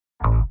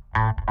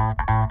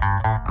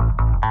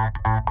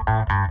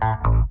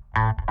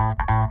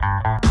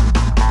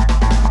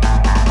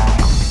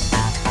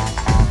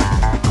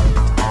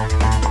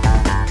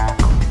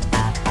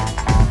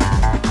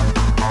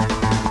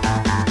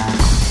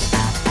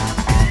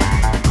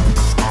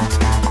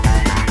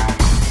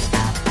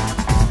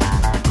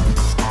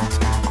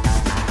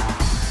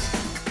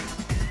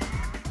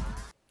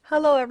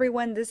Hello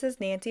everyone, this is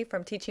Nancy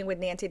from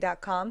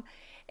teachingwithnancy.com,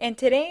 and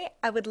today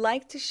I would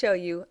like to show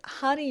you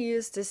how to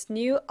use this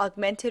new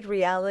augmented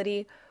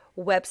reality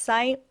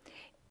website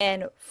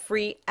and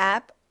free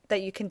app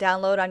that you can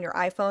download on your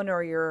iPhone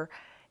or your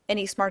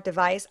any smart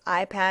device,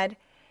 iPad.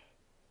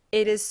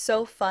 It is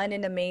so fun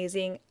and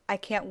amazing. I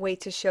can't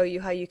wait to show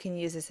you how you can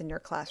use this in your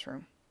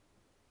classroom.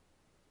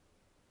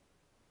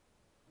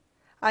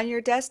 On your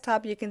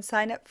desktop, you can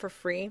sign up for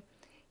free.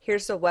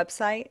 Here's the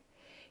website.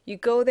 You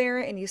go there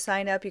and you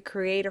sign up, you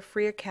create a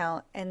free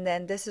account, and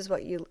then this is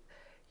what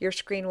your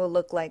screen will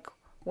look like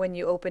when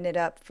you open it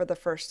up for the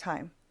first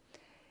time.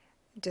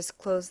 Just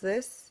close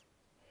this,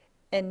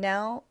 and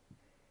now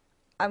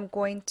I'm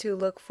going to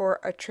look for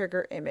a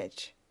trigger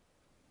image.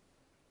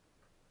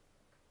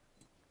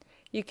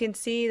 You can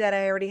see that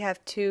I already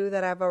have two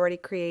that I've already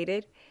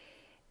created,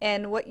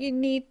 and what you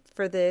need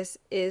for this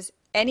is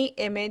any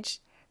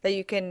image that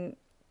you can,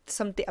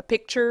 a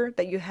picture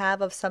that you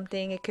have of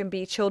something. It can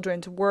be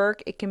children's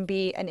work, it can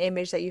be an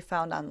image that you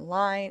found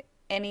online,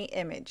 any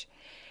image,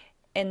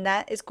 and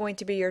that is going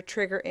to be your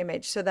trigger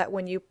image, so that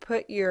when you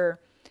put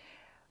your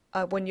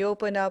when you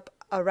open up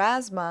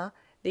Aurasma,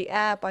 the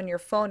app on your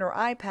phone or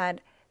iPad,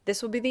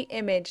 this will be the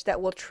image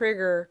that will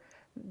trigger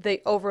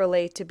the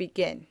overlay to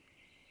begin.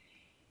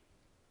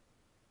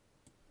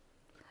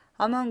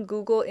 I'm on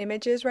Google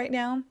Images right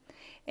now,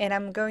 and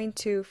I'm going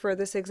to, for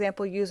this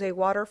example, use a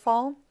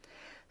waterfall.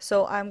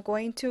 So I'm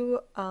going to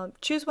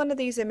choose one of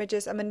these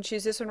images. I'm going to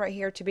choose this one right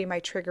here to be my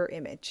trigger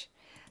image.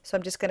 So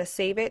I'm just going to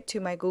save it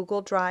to my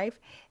Google Drive,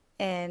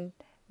 and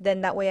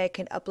then that way I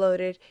can upload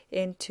it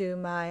into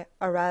my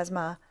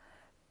Aurasma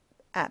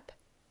app.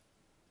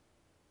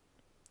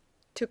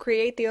 To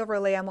create the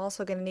overlay, I'm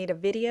also going to need a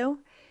video.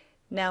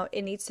 Now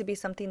it needs to be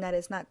something that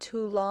is not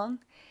too long.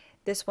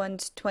 This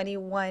one's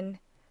 21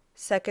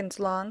 seconds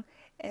long.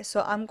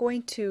 So I'm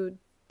going to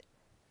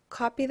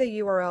copy the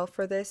URL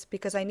for this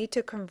because I need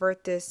to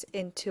convert this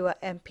into a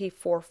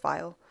MP4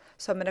 file.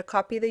 So I'm going to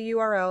copy the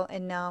URL,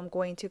 and now I'm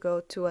going to go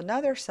to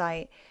another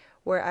site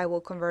where I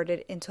will convert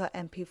it into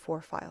an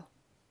MP4 file.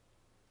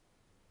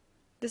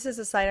 This is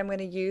the site I'm going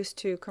to use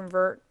to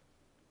convert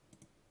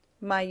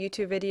my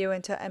YouTube video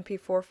into an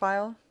MP4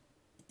 file.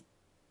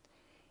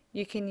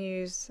 You can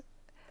use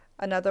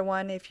another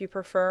one if you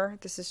prefer.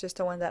 This is just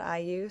the one that I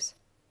use.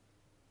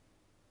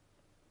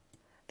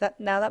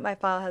 Now that my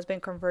file has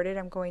been converted,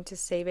 I'm going to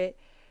save it,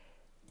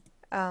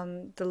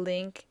 the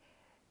link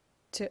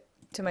to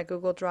my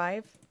Google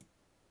Drive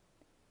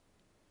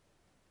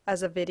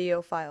as a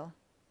video file.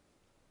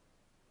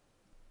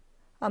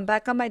 I'm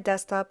back on my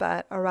desktop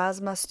at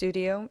Aurasma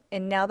Studio,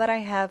 and now that I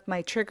have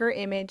my trigger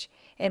image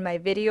and my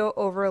video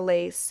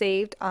overlay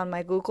saved on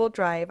my Google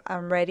Drive,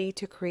 I'm ready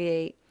to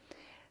create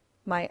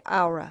my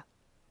aura.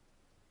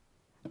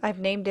 I've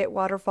named it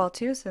Waterfall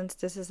 2 since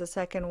this is the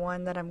second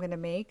one that I'm going to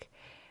make.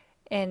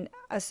 And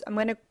I'm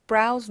going to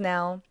browse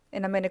now,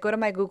 and I'm going to go to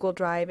my Google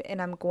Drive,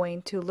 and I'm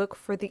going to look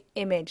for the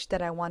image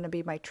that I want to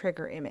be my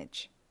trigger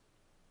image.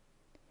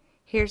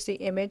 Here's the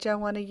image I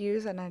want to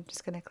use, and I'm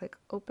just going to click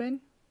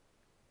open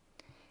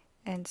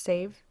and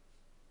save.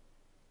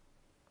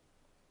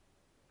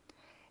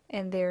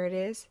 And there it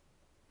is.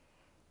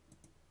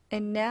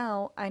 And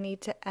now I need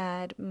to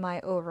add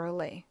my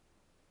overlay.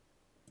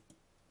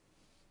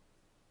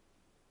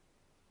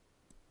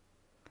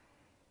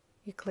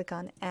 You click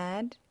on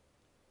add.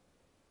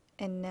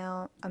 And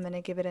now I'm going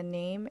to give it a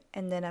name,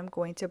 and then I'm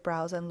going to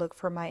browse and look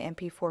for my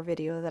MP4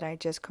 video that I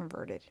just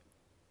converted.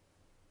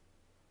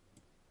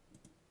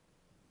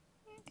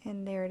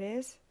 And there it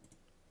is.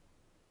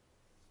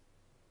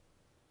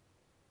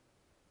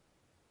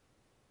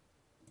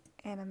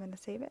 And I'm going to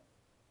save it.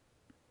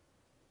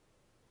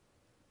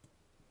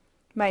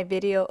 My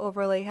video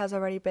overlay has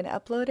already been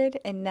uploaded,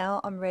 and now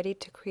I'm ready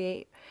to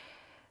create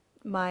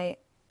my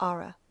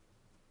aura.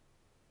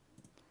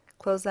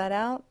 Close that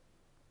out.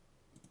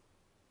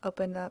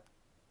 Open up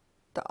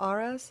the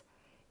auras,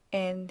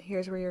 and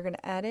here's where you're going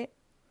to add it,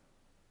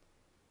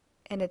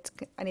 and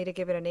I need to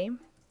give it a name.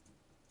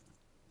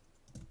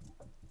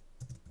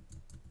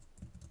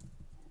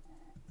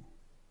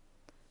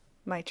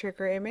 My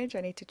trigger image,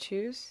 I need to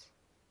choose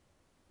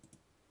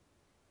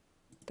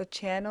the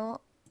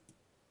channel,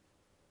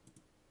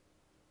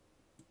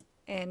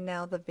 and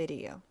now the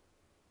video.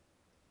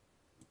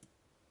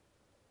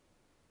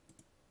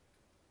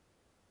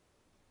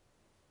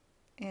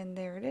 And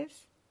there it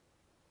is.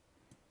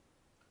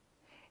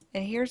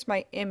 And here's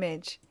my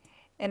image,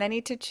 and I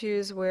need to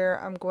choose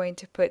where I'm going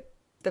to put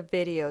the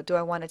video. Do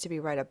I want it to be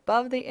right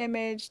above the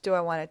image? Do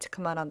I want it to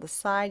come out on the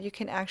side? You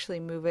can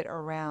actually move it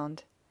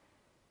around.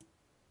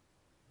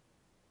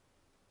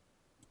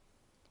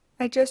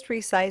 I just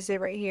resized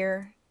it right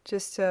here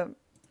just to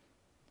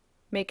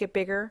make it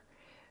bigger.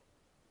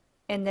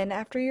 And then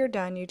after you're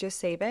done, you just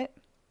save it.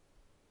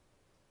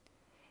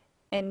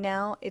 And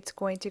now it's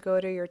going to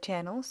go to your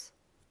channels.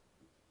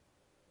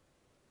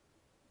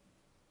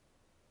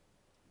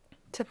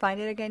 To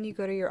find it again, you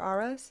go to your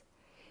auras,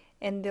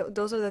 and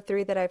those are the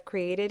three that I've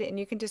created, and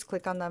you can just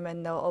click on them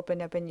and they'll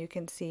open up and you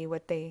can see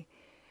what they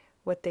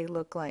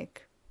look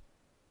like.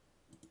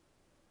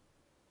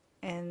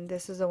 And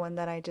this is the one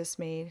that I just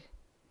made.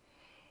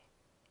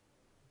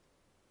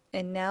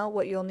 And now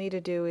what you'll need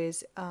to do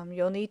is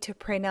you'll need to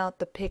print out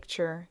the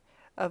picture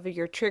of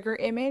your trigger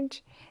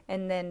image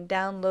and then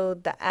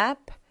download the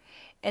app,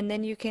 and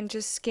then you can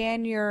just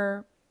scan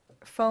your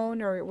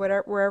phone or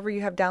whatever, wherever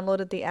you have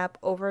downloaded the app,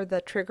 over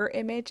the trigger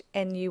image,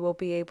 and you will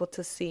be able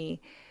to see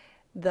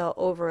the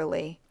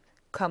overlay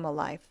come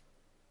alive.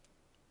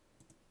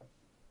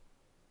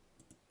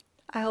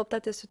 I hope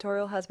that this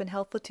tutorial has been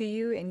helpful to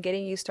you in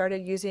getting you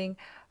started using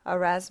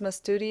Aurasma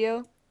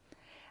Studio.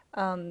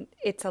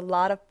 It's a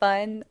lot of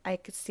fun. I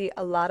could see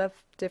a lot of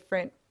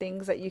different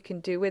things that you can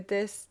do with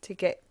this to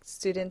get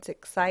students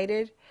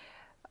excited.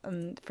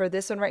 For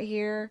this one right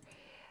here,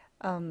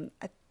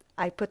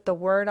 I put the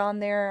word on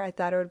there. I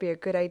thought it would be a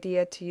good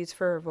idea to use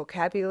for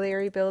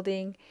vocabulary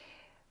building,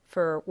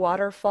 for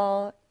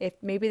waterfall. If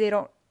maybe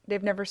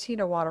they've never seen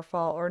a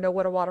waterfall or know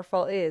what a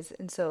waterfall is,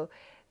 and so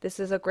this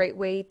is a great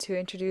way to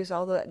introduce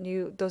all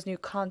those new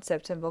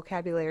concepts and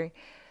vocabulary.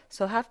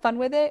 So have fun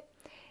with it,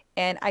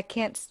 and I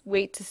can't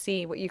wait to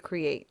see what you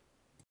create.